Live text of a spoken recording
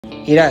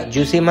Mira,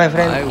 you see, my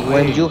friend,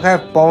 when you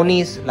have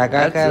ponies like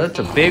I have. That's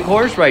a big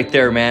horse right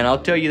there, man. I'll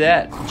tell you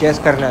that. Yes,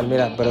 carnal,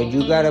 mira, pero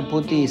you gotta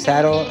put the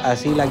saddle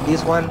así like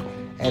this one,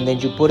 and then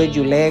you put it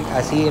your leg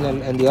así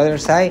on the other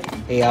side,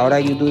 y ahora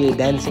you do the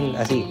dancing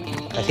así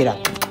da.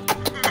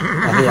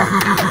 Así da.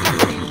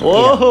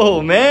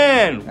 Whoa,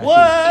 man! Así,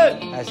 what?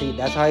 Así,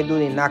 that's how I do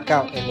the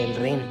knockout in el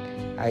ring.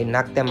 I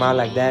knock them out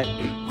like that.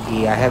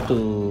 Y I have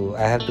to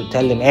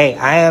tell them, hey,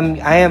 I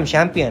am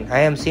champion. I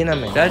am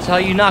Cinnamon. That's how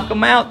you knock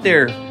them out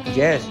there.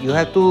 Yes, you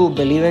have to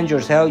believe in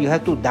yourself. You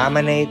have to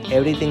dominate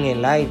everything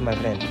in life, my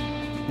friend.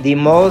 The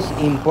most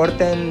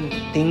important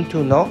thing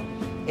to know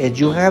is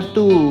you have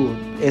to.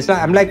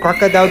 I'm like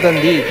Crocodile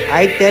Dundee.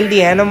 I tell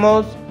the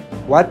animals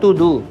what to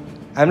do.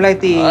 I'm like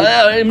the.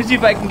 Let me see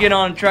if I can get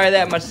on and try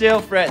that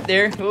myself right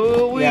there.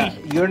 Ooh-wee. Yeah,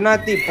 you're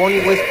not the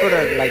pony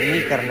whisperer like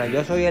me, carnal.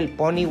 Yo soy el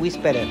pony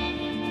whisperer.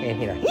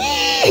 Mira.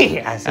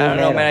 I don't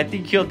know, man. I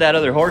think he killed that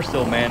other horse,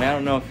 though, man. I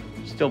don't know if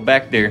he's still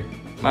back there.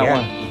 Might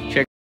want